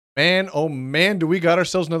Man, oh man, do we got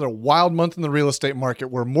ourselves another wild month in the real estate market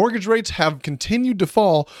where mortgage rates have continued to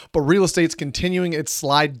fall, but real estate's continuing its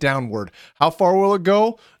slide downward. How far will it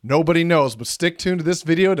go? Nobody knows, but stick tuned to this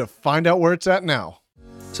video to find out where it's at now.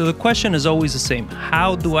 So the question is always the same.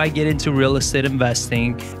 How do I get into real estate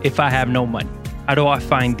investing if I have no money? How do I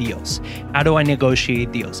find deals? How do I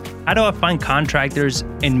negotiate deals? How do I find contractors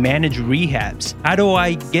and manage rehabs? How do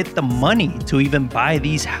I get the money to even buy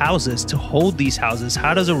these houses, to hold these houses?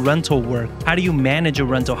 How does a rental work? How do you manage a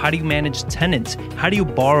rental? How do you manage tenants? How do you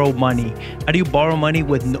borrow money? How do you borrow money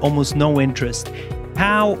with almost no interest?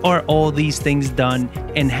 How are all these things done,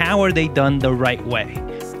 and how are they done the right way?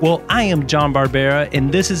 Well, I am John Barbera,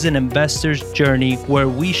 and this is an investor's journey where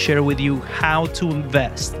we share with you how to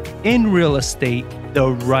invest in real estate the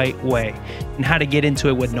right way and how to get into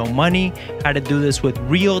it with no money, how to do this with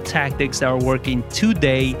real tactics that are working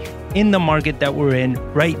today in the market that we're in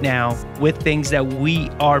right now with things that we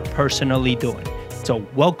are personally doing. So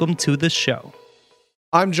welcome to the show.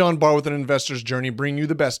 I'm John Barr with An Investor's Journey, bringing you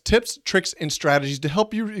the best tips, tricks, and strategies to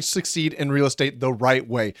help you succeed in real estate the right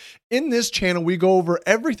way. In this channel, we go over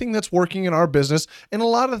everything that's working in our business and a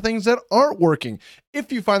lot of things that aren't working.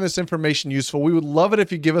 If you find this information useful, we would love it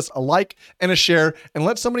if you give us a like and a share and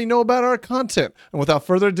let somebody know about our content. And without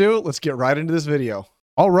further ado, let's get right into this video.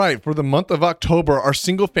 All right, for the month of October, our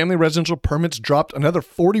single-family residential permits dropped another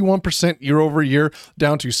 41% year over year,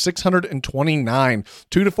 down to 629.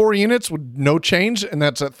 2 to 4 units with no change, and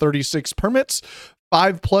that's at 36 permits.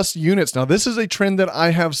 5+ units. Now, this is a trend that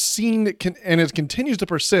I have seen and it continues to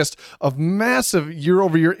persist of massive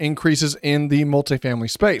year-over-year increases in the multifamily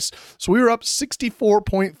space. So we were up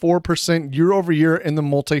 64.4% year-over-year in the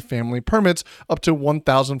multifamily permits, up to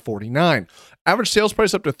 1,049. Average sales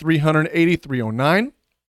price up to $380,309.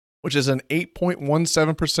 Which is an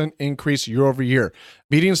 8.17% increase year over year.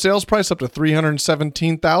 Median sales price up to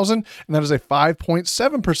 $317,000, and that is a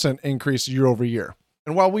 5.7% increase year over year.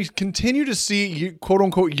 And while we continue to see quote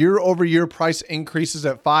unquote year over year price increases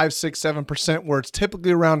at 5, 6, 7%, where it's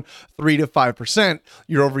typically around 3 to 5%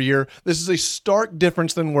 year over year, this is a stark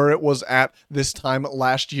difference than where it was at this time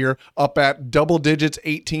last year, up at double digits,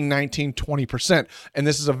 18, 19, 20%. And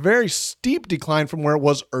this is a very steep decline from where it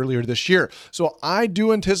was earlier this year. So I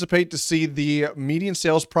do anticipate to see the median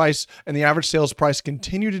sales price and the average sales price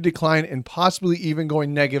continue to decline and possibly even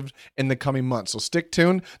going negative in the coming months. So stick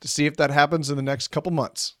tuned to see if that happens in the next couple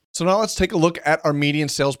months. So now let's take a look at our median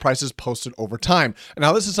sales prices posted over time. And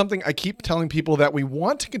now this is something I keep telling people that we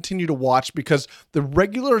want to continue to watch because the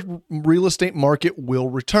regular real estate market will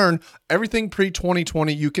return. Everything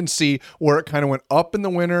pre-2020, you can see where it kind of went up in the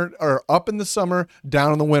winter or up in the summer,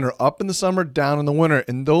 down in the winter, up in the summer, down in the winter.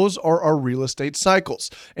 And those are our real estate cycles.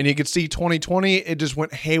 And you can see 2020, it just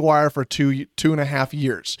went haywire for two and a half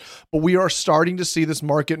years. But we are starting to see this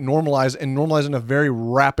market normalize and normalize in a very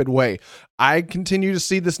rapid way. I continue to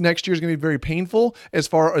see this next year is going to be very painful as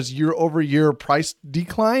far as year over year price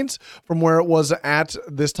declines from where it was at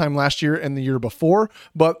this time last year and the year before,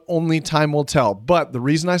 but only time will tell. But the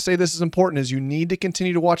reason I say this is important is you need to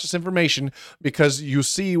continue to watch this information because you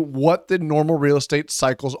see what the normal real estate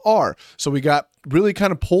cycles are. So we got really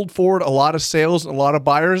kind of pulled forward a lot of sales and a lot of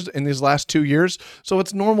buyers in these last 2 years. So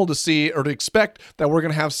it's normal to see or to expect that we're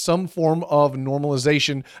going to have some form of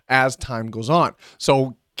normalization as time goes on.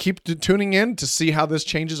 So keep tuning in to see how this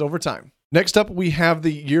changes over time. Next up, we have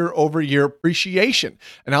the year-over-year appreciation.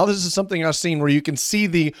 And now this is something I've seen where you can see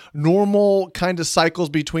the normal kind of cycles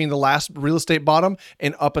between the last real estate bottom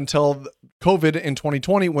and up until COVID in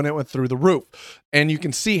 2020 when it went through the roof. And you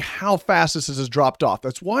can see how fast this has dropped off.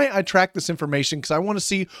 That's why I track this information, because I want to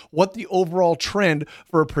see what the overall trend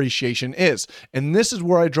for appreciation is. And this is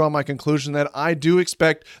where I draw my conclusion that I do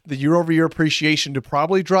expect the year-over-year appreciation to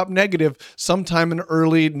probably drop negative sometime in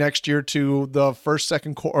early next year to the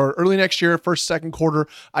early next year, first, second quarter.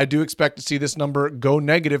 I do expect to see this number go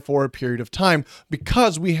negative for a period of time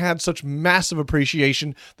because we had such massive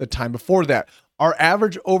appreciation the time before that. Our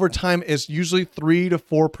average over time is usually 3 to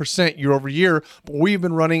 4% year over year, but we've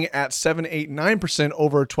been running at 7, 8, 9%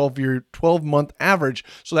 over a 12-month average.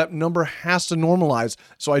 So that number has to normalize.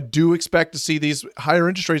 So I do expect to see these higher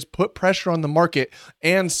interest rates put pressure on the market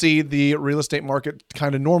and see the real estate market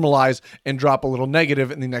kind of normalize and drop a little negative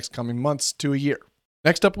in the next coming months to a year.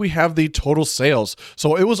 Next up, we have the total sales.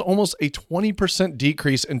 So it was almost a 20%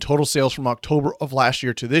 decrease in total sales from October of last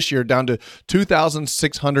year to this year, down to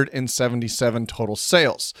 2,677 total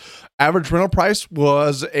sales. Average rental price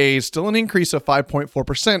was still an increase of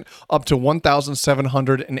 5.4%, up to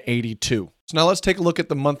 1,782. So now let's take a look at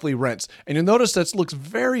the monthly rents. And you'll notice that looks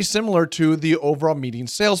very similar to the overall median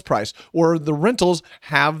sales price, where the rentals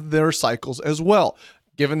have their cycles as well.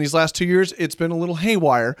 Given these last 2 years, it's been a little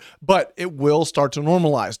haywire, but it will start to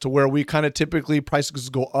normalize to where we kind of typically prices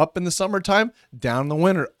go up in the summertime, down in the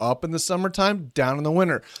winter, up in the summertime, down in the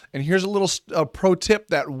winter. And here's a little pro tip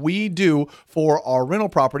that we do for our rental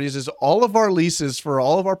properties is all of our leases for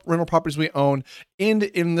all of our rental properties we own end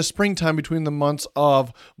in the springtime between the months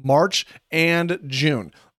of March and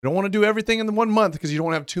June. You don't want to do everything in the 1 month because you don't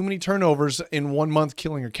want to have too many turnovers in 1 month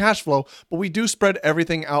killing your cash flow, but we do spread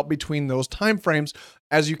everything out between those time frames,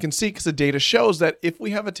 as you can see, because the data shows that if we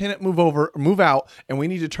have a tenant move out and we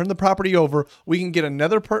need to turn the property over, we can get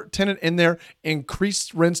another tenant in there,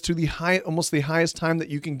 increase rents to the almost the highest time that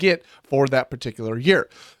you can get for that particular year.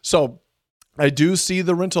 So I do see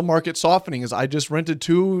the rental market softening, as I just rented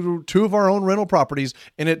two of our own rental properties,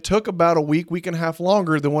 and it took about a week and a half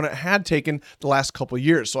longer than what it had taken the last couple of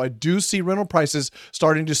years. So I do see rental prices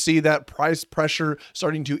starting to see that price pressure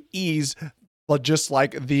starting to ease, but just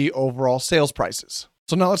like the overall sales prices.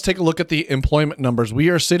 So now let's take a look at the employment numbers. We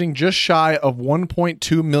are sitting just shy of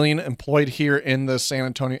 1.2 million employed here in the San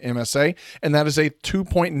Antonio MSA, and that is a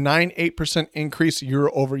 2.98% increase year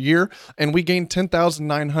over year, and we gained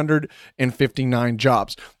 10,959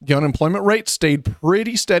 jobs. The unemployment rate stayed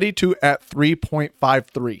pretty steady at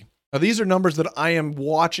 3.53. Now, these are numbers that I am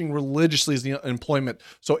watching religiously as the employment.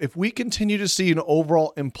 So if we continue to see an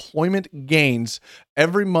overall employment gains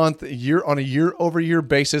every month, on a year-over-year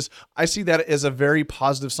basis, I see that as a very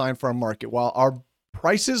positive sign for our market. While our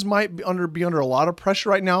prices might be under a lot of pressure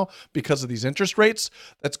right now because of these interest rates,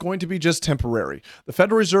 that's going to be just temporary. The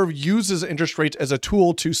Federal Reserve uses interest rates as a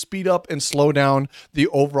tool to speed up and slow down the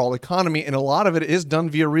overall economy, and a lot of it is done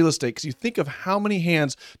via real estate, because you think of how many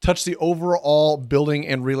hands touch the overall building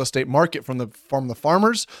and real estate market, from the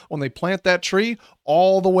farmers when they plant that tree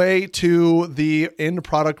all the way to the end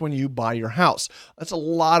product when you buy your house. That's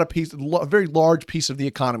a very large piece of the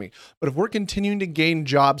economy. But if we're continuing to gain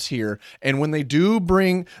jobs here, and when they do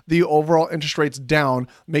bring the overall interest rates down,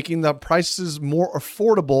 making the prices more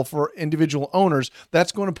affordable for individual owners,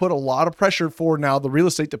 that's going to put a lot of pressure for now the real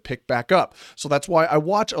estate to pick back up. So that's why I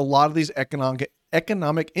watch a lot of these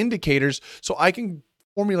economic indicators, so I can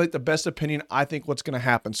formulate the best opinion I think what's going to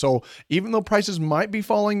happen. So even though prices might be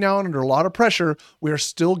falling down under a lot of pressure, we are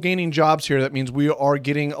still gaining jobs here. That means we are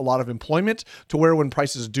getting a lot of employment, to where when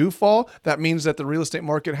prices do fall, that means that the real estate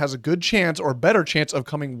market has a good chance, or better chance, of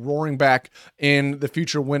coming roaring back in the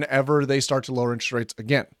future whenever they start to lower interest rates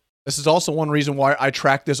again. This is also one reason why I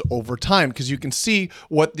track this over time, because you can see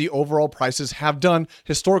what the overall prices have done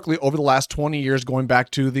historically over the last 20 years, going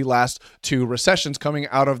back to the last two recessions coming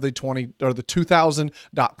out of the 2000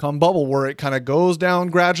 dot-com bubble, where it kind of goes down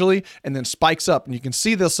gradually and then spikes up. And you can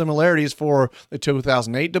see the similarities for the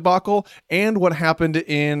 2008 debacle and what happened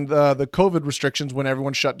in the COVID restrictions when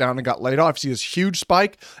everyone shut down and got laid off. You see this huge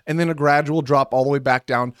spike and then a gradual drop all the way back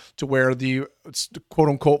down to where the quote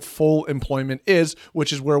unquote full employment is,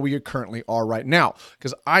 which is where we currently are right now.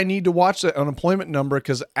 Because I need to watch the unemployment number,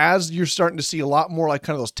 because as you're starting to see a lot more like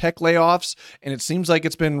kind of those tech layoffs, and it seems like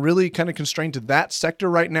it's been really kind of constrained to that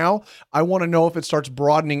sector right now, I want to know if it starts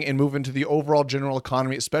broadening and move into the overall general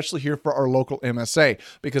economy, especially here for our local MSA.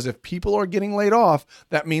 Because if people are getting laid off,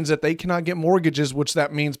 that means that they cannot get mortgages, which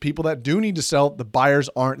that means people that do need to sell, the buyers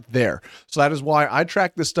aren't there. So that is why I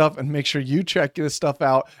track this stuff and make sure you check this stuff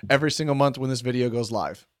out every single month when this video goes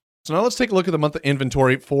live. So now let's take a look at the month of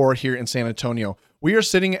inventory for here in San Antonio. We are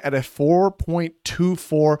sitting at a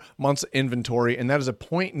 4.24 months inventory, and that is a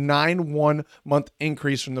 0.91 month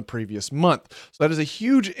increase from the previous month. So that is a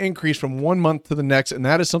huge increase from 1 month to the next, and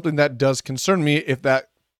that is something that does concern me if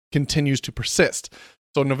that continues to persist.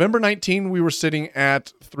 So November 19, we were sitting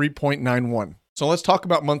at 3.91. So let's talk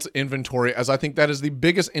about months of inventory, as I think that is the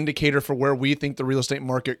biggest indicator for where we think the real estate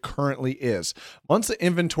market currently is. Months of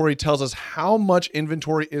inventory tells us how much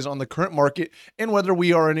inventory is on the current market and whether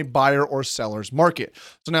we are in a buyer or seller's market.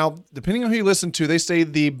 So now, depending on who you listen to, they say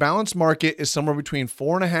the balanced market is somewhere between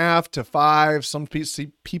 4.5 to 5. Some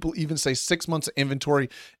people even say 6 months of inventory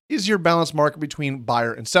is your balanced market between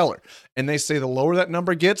buyer and seller. And they say the lower that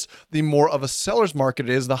number gets, the more of a seller's market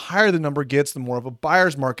it is. The higher the number gets, the more of a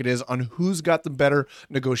buyer's market is on who's got the better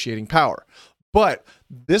negotiating power. But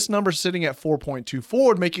this number sitting at 4.24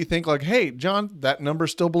 would make you think like, hey, John, that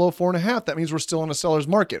number's still below 4.5. That means we're still in a seller's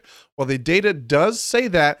market. Well, the data does say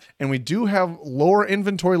that, and we do have lower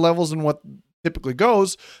inventory levels than what typically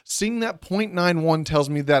goes. Seeing that 0.91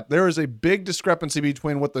 tells me that there is a big discrepancy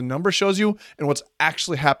between what the number shows you and what's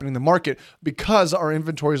actually happening in the market, because our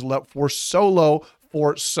inventory is left for so low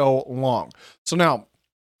for so long. So now,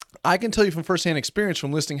 I can tell you from firsthand experience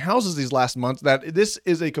from listing houses these last months that this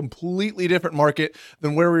is a completely different market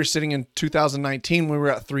than where we were sitting in 2019 when we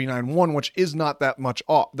were at 391, which is not that much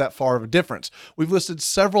off, that far of a difference. We've listed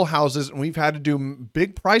several houses and we've had to do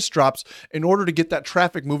big price drops in order to get that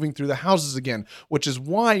traffic moving through the houses again, which is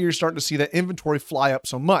why you're starting to see that inventory fly up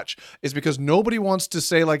so much. Is because nobody wants to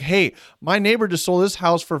say like, hey, my neighbor just sold this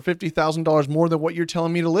house for $50,000 more than what you're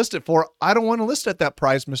telling me to list it for. I don't want to list at that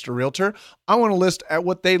price, Mr. Realtor. I want to list at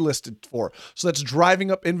what they listed for. So that's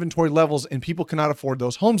driving up inventory levels and people cannot afford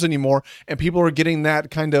those homes anymore. And people are getting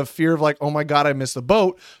that kind of fear of like, oh my God, I missed the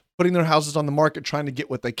boat, putting their houses on the market, trying to get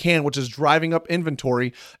what they can, which is driving up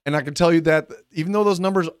inventory. And I can tell you that even though those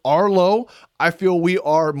numbers are low, I feel we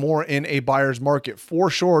are more in a buyer's market for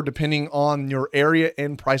sure, depending on your area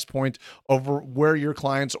and price point over where your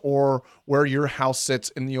clients or where your house sits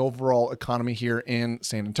in the overall economy here in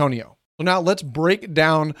San Antonio. So now let's break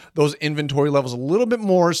down those inventory levels a little bit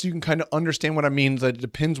more so you can kind of understand what I mean, that it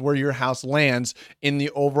depends where your house lands in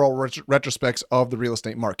the overall retrospects of the real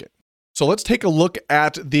estate market. So let's take a look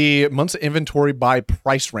at the months of inventory by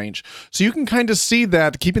price range. So you can kind of see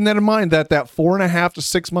that, keeping that in mind, that 4.5 to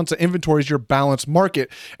 6 months of inventory is your balanced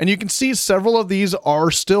market. And you can see several of these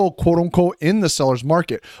are still quote unquote in the seller's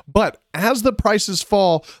market. But as the prices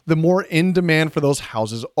fall, the more in demand for those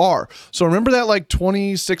houses are. So remember that like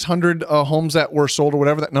 2,600 homes that were sold or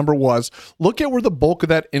whatever that number was. Look at where the bulk of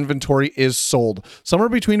that inventory is sold. Somewhere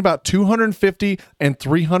between about 250 and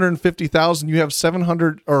 350,000. You have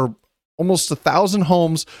 700 or almost 1,000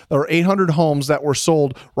 homes or 800 homes that were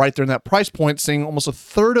sold right there in that price point, saying almost a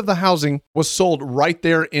third of the housing was sold right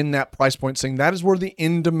there in that price point, saying that is where the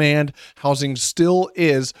in-demand housing still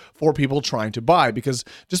is for people trying to buy. Because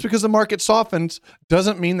just because the market softens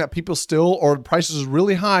doesn't mean that people still, or prices is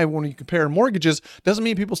really high when you compare mortgages, doesn't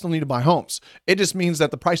mean people still need to buy homes. It just means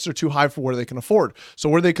that the prices are too high for where they can afford. So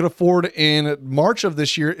where they could afford in March of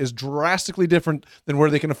this year is drastically different than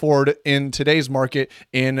where they can afford in today's market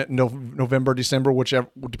in November, December, whichever,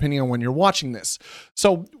 depending on when you're watching this.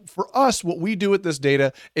 So for us, what we do with this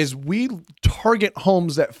data is we target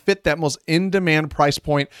homes that fit that most in-demand price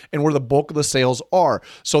point and where the bulk of the sales are.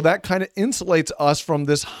 So that kind of insulates us from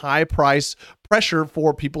this high price pressure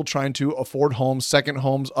for people trying to afford homes, second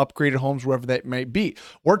homes, upgraded homes, wherever that may be.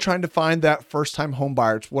 We're trying to find that first-time home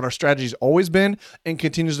buyer. It's what our strategy has always been and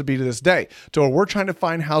continues to be to this day. So we're trying to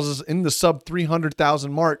find houses in the sub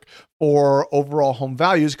 300,000 mark for overall home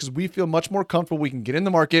values because we feel much more comfortable we can get in the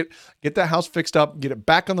market, get that house fixed up, get it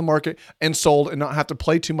back on the market and sold, and not have to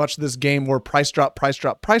play too much of this game where price drop,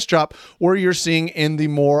 where you're seeing in the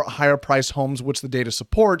more higher price homes, which the data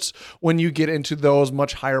supports when you get into those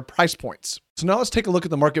much higher price points. So now let's take a look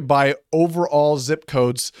at the market by overall zip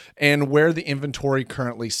codes and where the inventory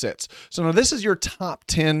currently sits. So now this is your top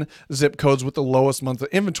 10 zip codes with the lowest month of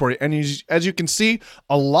inventory. And as you can see,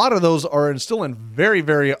 a lot of those are still in very,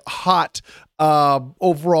 very hot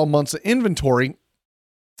overall months of inventory,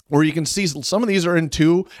 where you can see some of these are in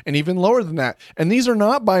 2 and even lower than that. And these are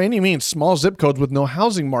not by any means small zip codes with no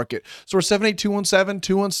housing market. So we're 78217,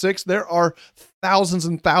 216, there are thousands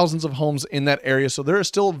and thousands of homes in that area. So there is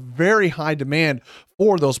still very high demand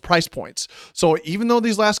for those price points. So even though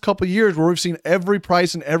these last couple of years where we've seen every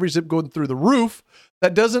price and every zip going through the roof,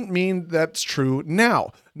 that doesn't mean that's true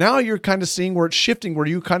now. Now you're kind of seeing where it's shifting, where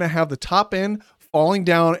you kind of have the top end falling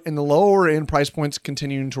down and the lower end price points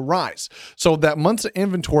continuing to rise. So that months of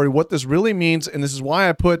inventory, what this really means, and this is why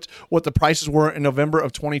I put what the prices were in November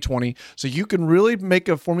of 2020, so you can really make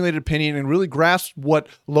a formulated opinion and really grasp what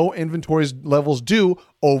low inventory levels do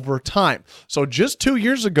over time. So just 2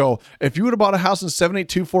 years ago, if you would have bought a house in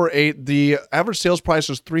 78248, the average sales price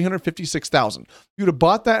was $356,000. If you would have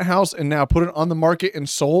bought that house and now put it on the market and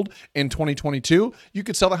sold in 2022, you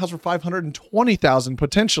could sell the house for $520,000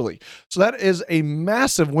 potentially. So that is a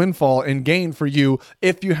massive windfall and gain for you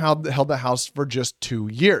if you held the house for just 2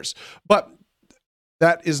 years. But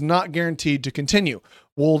that is not guaranteed to continue.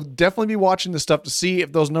 We'll definitely be watching this stuff to see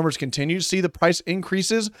if those numbers continue to see the price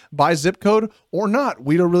increases by zip code or not.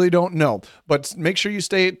 We really don't know. But make sure you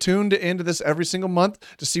stay tuned into this every single month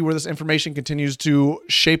to see where this information continues to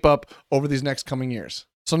shape up over these next coming years.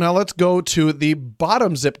 So now let's go to the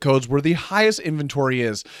bottom zip codes where the highest inventory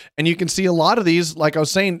is. And you can see a lot of these, like I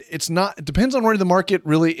was saying, it depends on where the market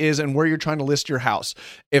really is and where you're trying to list your house.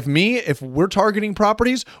 If we're targeting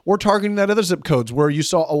properties, we're targeting that other zip codes where you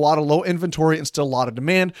saw a lot of low inventory and still a lot of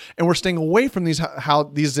demand. And we're staying away from these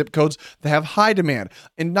zip codes that have high demand.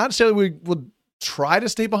 And not necessarily we would try to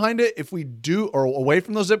stay behind it. If we do, or away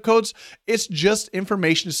from those zip codes, it's just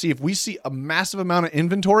information to see if we see a massive amount of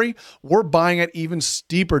inventory, we're buying at even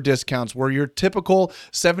steeper discounts where your typical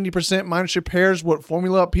 70% minus repairs, what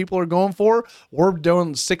formula people are going for, we're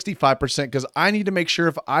doing 65% because I need to make sure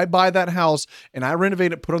if I buy that house and I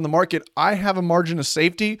renovate it, put it on the market, I have a margin of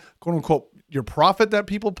safety, quote unquote. Your profit that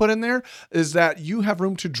people put in there is that you have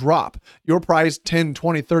room to drop your price $10,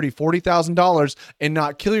 $20, $30, $40,000 and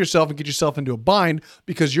not kill yourself and get yourself into a bind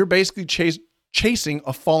because you're basically chasing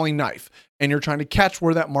a falling knife and you're trying to catch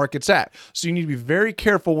where that market's at. So you need to be very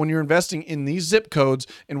careful when you're investing in these zip codes,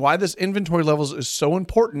 and why this inventory levels is so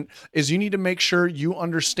important is you need to make sure you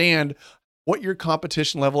understand what your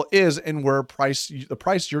competition level is and where the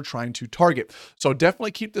price you're trying to target. So definitely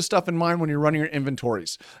keep this stuff in mind when you're running your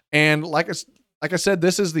inventories. And like I said,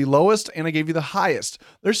 this is the lowest and I gave you the highest.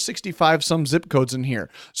 There's 65 some zip codes in here.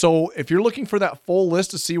 So if you're looking for that full list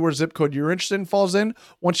to see where zip code you're interested in falls in,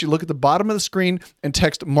 once you look at the bottom of the screen and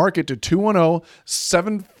text market to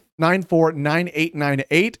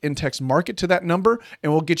 210-794-9898 and text market to that number,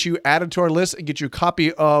 and we'll get you added to our list and get you a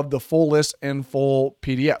copy of the full list and full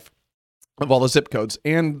PDF of all the zip codes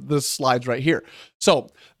and the slides right here. So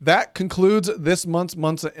that concludes this month's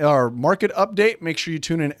market update. Make sure you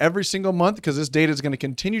tune in every single month because this data is going to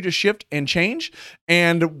continue to shift and change.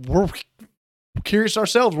 And we're curious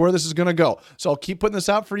ourselves where this is going to go. So I'll keep putting this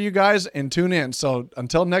out for you guys and tune in. So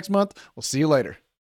until next month, we'll see you later.